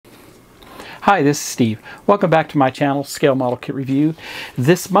Hi, this is Steve. Welcome back to my channel, Scale Model Kit Review.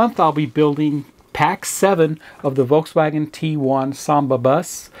 This month I'll be building Pack 7 of the Volkswagen T1 Samba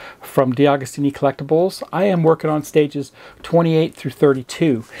bus from DeAgostini Collectibles. I am working on stages 28 through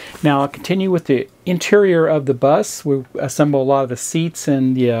 32. Now I'll continue with the interior of the bus. We assemble a lot of the seats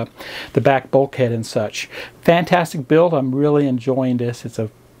and the back bulkhead and such. Fantastic build. I'm really enjoying this. It's a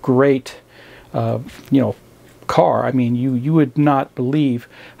great, car. I mean, you would not believe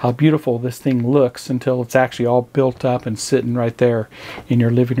how beautiful this thing looks until it's actually all built up and sitting right there in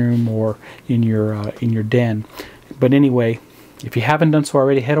your living room or in your den. But anyway, if you haven't done so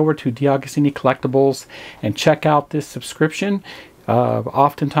already, head over to DeAgostini Collectibles and check out this subscription.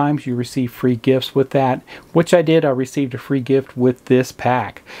 Oftentimes you receive free gifts with that, which I did. I received a free gift with this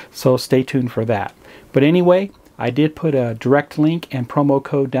pack, so stay tuned for that. But anyway, I did put a direct link and promo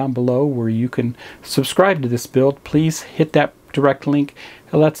code down below where you can subscribe to this build. Please hit that direct link.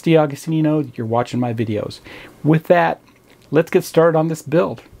 It lets DeAgostini know that you're watching my videos. With that, let's get started on this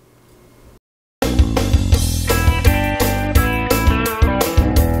build.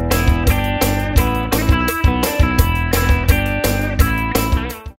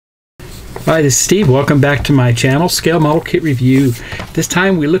 Hi, this is Steve. Welcome back to my channel, Scale Model Kit Review. This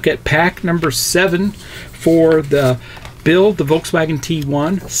time we look at pack number 7 for the build, the Volkswagen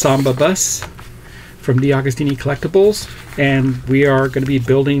T1 Samba bus from DeAgostini Collectibles. And we are going to be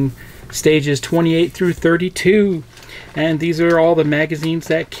building stages 28 through 32. And these are all the magazines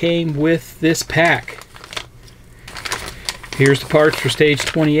that came with this pack. Here's the parts for stage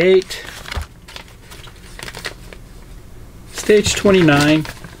 28, stage 29,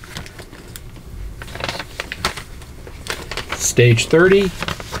 stage 30,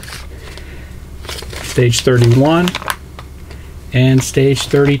 stage 31, and stage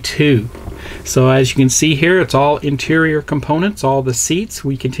 32. So as you can see here, it's all interior components, all the seats.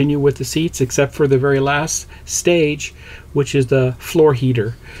 We continue with the seats except for the very last stage, which is the floor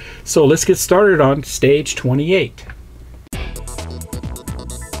heater. So let's get started on stage 28.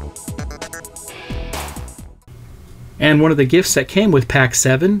 And one of the gifts that came with pack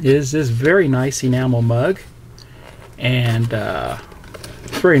 7 is this very nice enamel mug. And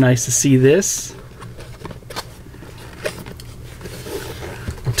it's very nice to see this.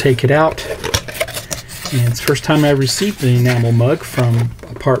 I'll take it out. And it's the first time I received an enamel mug from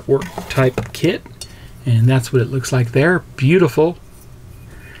a part work type kit. And that's what it looks like there. Beautiful.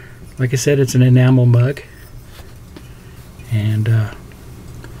 Like I said, it's an enamel mug. And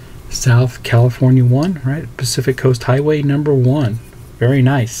South California 1, right? Pacific Coast Highway number 1. Very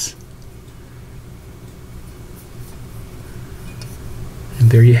nice. And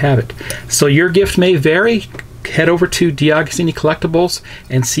there you have it. So your gift may vary. Head over to DeAgostini Collectibles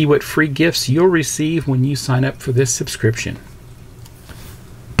and see what free gifts you'll receive when you sign up for this subscription.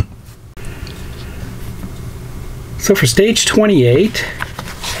 So for stage 28,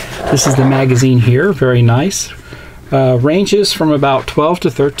 this is the magazine here. Very nice. Ranges from about 12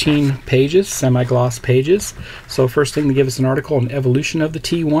 to 13 pages, semi-gloss pages. So first thing, they give us an article on evolution of the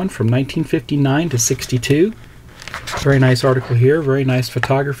T1 from 1959 to 62. Very nice article here. Very nice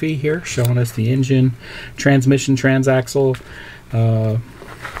photography here, showing us the engine, transmission, transaxle,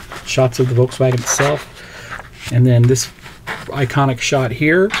 shots of the Volkswagen itself, and then this iconic shot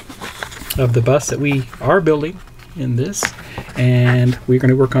here of the bus that we are building in this. And we're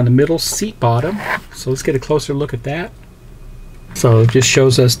going to work on the middle seat bottom. So let's get a closer look at that. So it just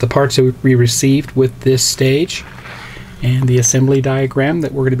shows us the parts that we received with this stage and the assembly diagram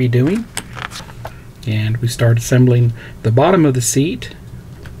that we're going to be doing. And we start assembling the bottom of the seat,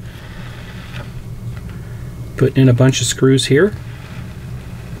 putting in a bunch of screws here.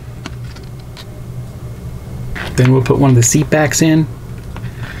 Then we'll put one of the seat backs in.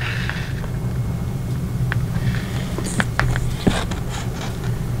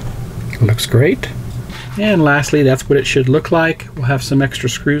 Looks great. And lastly, that's what it should look like. We'll have some extra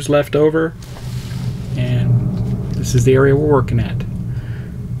screws left over. And this is the area we're working at.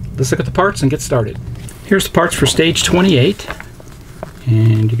 Let's look at the parts and get started. Here's the parts for stage 28,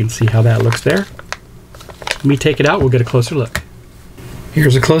 and you can see how that looks there. Let me take it out, we'll get a closer look.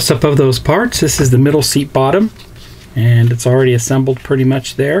 Here's a close-up of those parts. This is the middle seat bottom, and it's already assembled pretty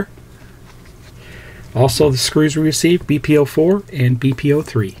much there. Also, the screws we received, BPO4 and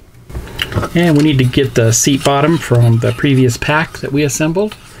BPO3. And we need to get the seat bottom from the previous pack that we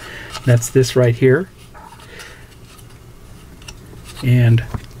assembled. That's this right here. And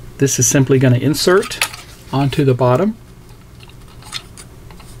this is simply going to insert onto the bottom.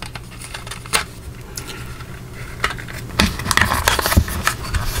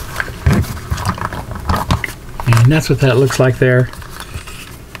 And that's what that looks like there.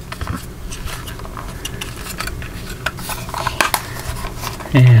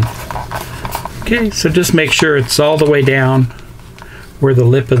 And okay, so just make sure it's all the way down where the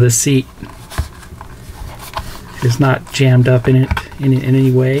lip of the seat is not jammed up in it in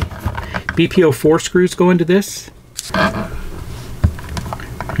any way. BPO 4 screws go into this.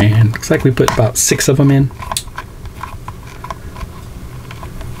 And looks like we put about 6 of them in.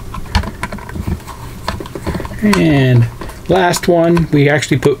 And last one, we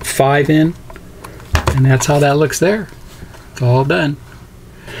actually put 5 in. And that's how that looks there. It's all done.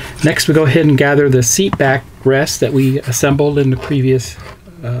 Next, we go ahead and gather the seat back rest that we assembled in the previous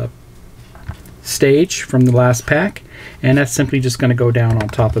stage from the last pack. And that's simply just going to go down on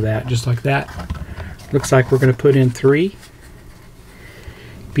top of that, just like that. Looks like we're going to put in 3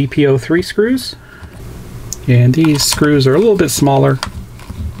 BPO 3 screws. And these screws are a little bit smaller.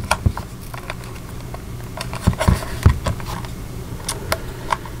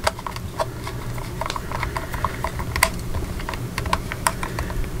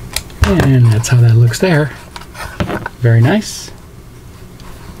 And that's how that looks there. Very nice.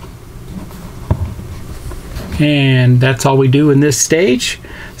 And that's all we do in this stage.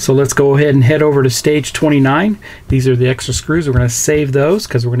 So let's go ahead and head over to stage 29. These are the extra screws. We're going to save those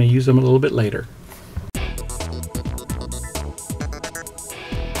because we're going to use them a little bit later.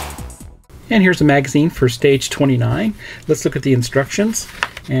 And here's a magazine for stage 29. Let's look at the instructions.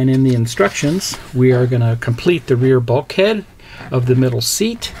 And in the instructions, we are going to complete the rear bulkhead of the middle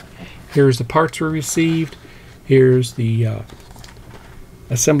seat. Here's the parts we received. Here's the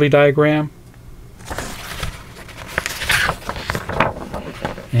assembly diagram.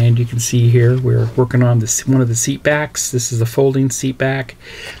 And you can see here we're working on this one of the seat backs. This is a folding seat back.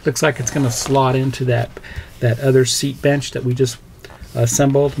 Looks like it's going to slot into that other seat bench that we just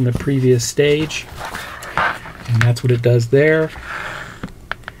assembled in the previous stage. And that's what it does there.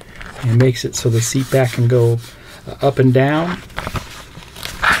 And makes it so the seat back can go up and down.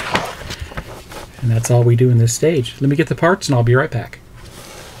 And that's all we do in this stage. Let me get the parts and I'll be right back.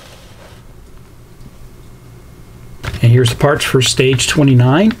 And here's the parts for stage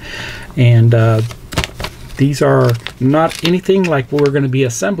 29. And these are not anything like what we're going to be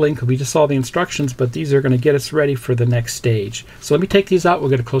assembling because we just saw the instructions, but these are going to get us ready for the next stage. So let me take these out, we'll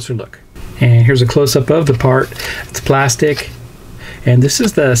get a closer look. And here's a close-up of the part. It's plastic. And this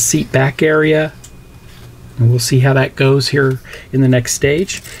is the seat back area. And we'll see how that goes here in the next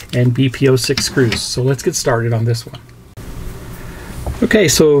stage. And BPO 6 screws. So let's get started on this one. Okay,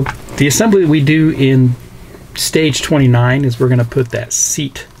 so the assembly we do in stage 29 is we're going to put that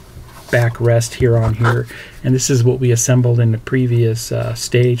seat back rest here on here, and this is what we assembled in the previous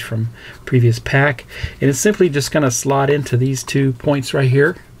stage from previous pack, and it's simply just going to slot into these 2 points right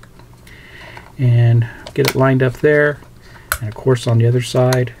here and get it lined up there, and of course on the other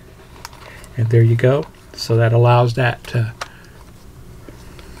side, and there you go. So that allows that to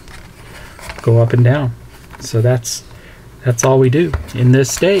go up and down. So that's all we do in this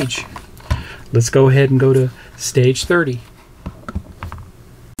stage. Let's go ahead and go to stage 30.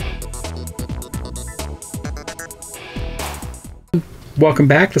 Welcome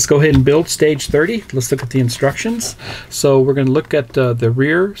back. Let's go ahead and build stage 30. Let's look at the instructions. So we're going to look at the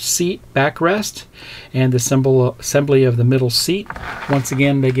rear seat backrest and the assembly of the middle seat. Once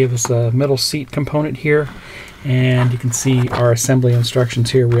again, they give us a middle seat component here, and you can see our assembly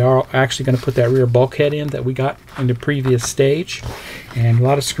instructions here. We are actually going to put that rear bulkhead in that we got in the previous stage, and a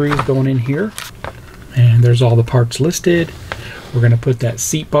lot of screws going in here. And there's all the parts listed. We're going to put that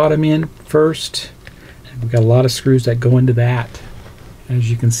seat bottom in first. And we've got a lot of screws that go into that,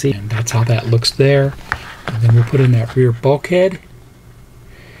 as you can see. And that's how that looks there. And then we'll put in that rear bulkhead.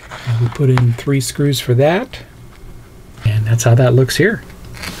 And we put in 3 screws for that. And that's how that looks here.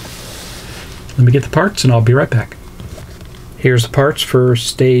 Let me get the parts and I'll be right back. Here's the parts for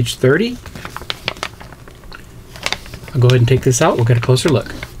stage 30. I'll go ahead and take this out. We'll get a closer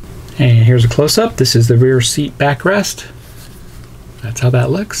look. And here's a close-up. This is the rear seat backrest. That's how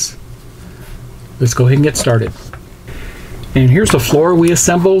that looks. Let's go ahead and get started. And here's the floor we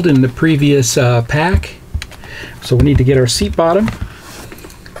assembled in the previous pack. So we need to get our seat bottom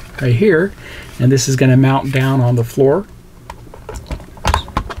right here, and this is going to mount down on the floor.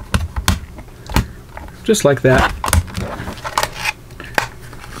 Just like that.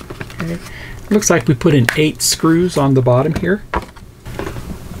 Okay. Looks like we put in 8 screws on the bottom here.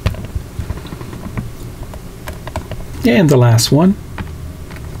 And the last one.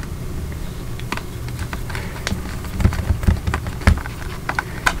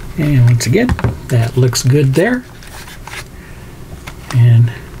 And once again, that looks good there.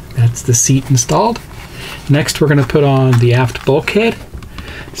 And that's the seat installed. Next, we're going to put on the aft bulkhead.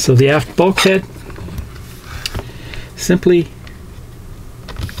 So the aft bulkhead, simply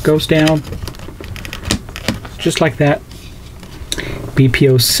goes down just like that.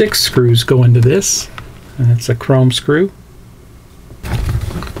 BPO 6 screws go into this, and it's a chrome screw.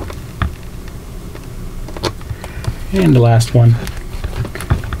 And the last one.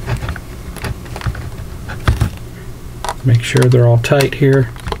 Make sure they're all tight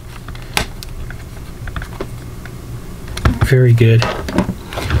here. Very good.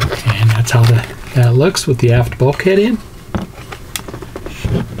 And that's how that looks with the aft bulkhead in.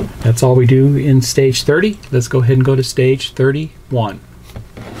 That's all we do in stage 30. Let's go ahead and go to stage 31.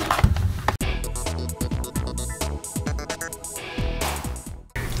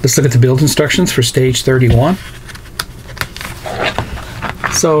 Let's look at the build instructions for stage 31.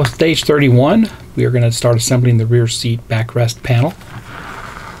 So stage 31, we are going to start assembling the rear seat backrest panel.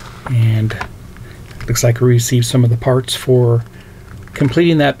 And it looks like we received some of the parts for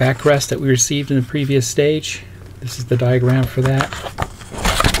completing that backrest that we received in the previous stage. This is the diagram for that.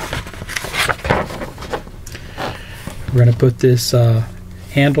 We're going to put this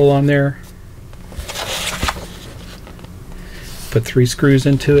handle on there. Put 3 screws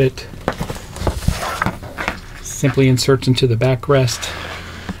into it. Simply inserts into the backrest.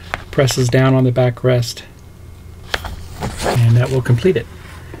 Presses down on the backrest, and that will complete it.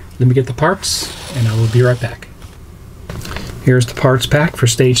 Let me get the parts, and I will be right back. Here's the parts pack for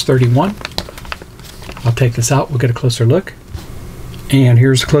stage 31. I'll take this out, we'll get a closer look. And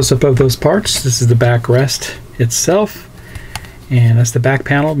here's a close-up of those parts. This is the backrest itself, and that's the back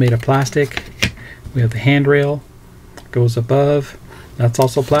panel made of plastic. We have the handrail, goes above, that's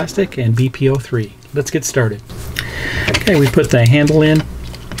also plastic, and BPO 3. Let's get started. Okay, we put the handle in.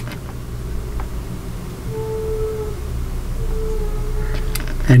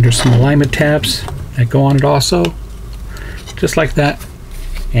 And there's some alignment tabs that go on it also, just like that.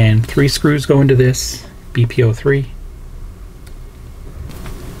 And 3 screws go into this, BPO 3.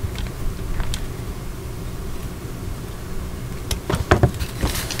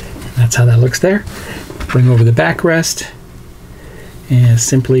 That's how that looks there. Bring over the backrest, and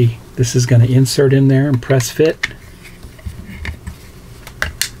simply this is going to insert in there and press fit.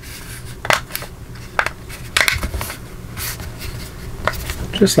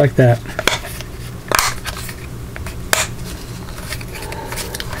 Just like that.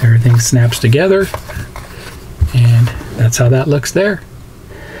 Everything snaps together, and that's how that looks there.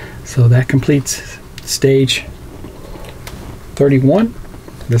 So that completes stage 31.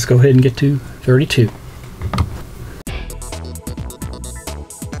 Let's go ahead and get to 32.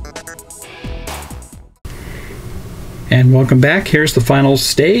 And welcome back. Here's the final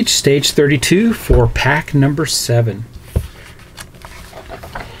stage, stage 32 for pack number 7.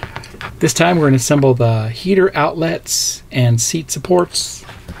 This time we're going to assemble the heater outlets and seat supports.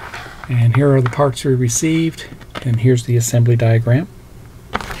 And here are the parts we received. And here's the assembly diagram.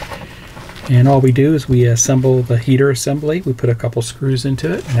 And all we do is we assemble the heater assembly. We put a couple screws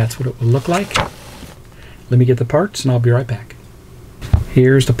into it, and that's what it will look like. Let me get the parts, and I'll be right back.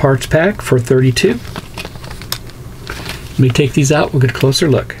 Here's the parts pack for 32. Let me take these out. We'll get a closer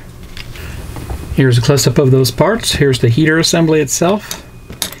look. Here's a close-up of those parts. Here's the heater assembly itself,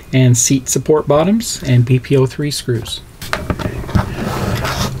 and seat support bottoms, and BPO 3 screws.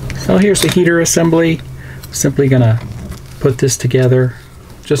 So here's the heater assembly. Simply gonna put this together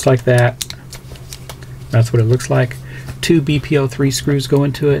just like that. That's what it looks like. 2 BPO 3 screws go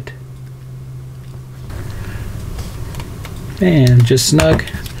into it. And just snug.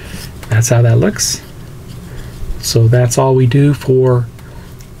 That's how that looks. So that's all we do for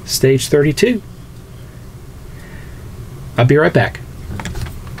stage 32. I'll be right back.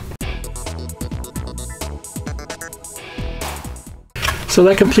 So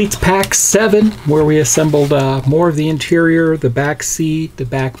that completes pack 7, where we assembled more of the interior, the back seat, the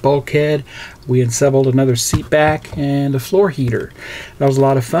back bulkhead. We assembled another seat back and a floor heater. That was a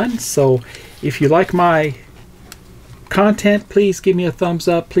lot of fun. So if you like my content, please give me a thumbs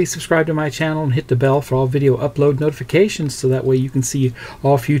up. Please subscribe to my channel and hit the bell for all video upload notifications, so that way you can see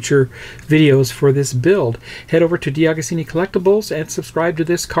all future videos for this build. Head over to DeAgostini Collectibles and subscribe to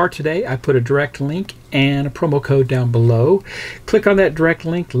this car today. I put a direct link and a promo code down below. Click on that direct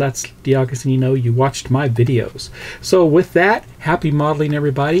link, lets DeAgostini know you watched my videos. So with that, happy modeling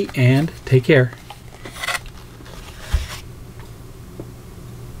everybody, and take care.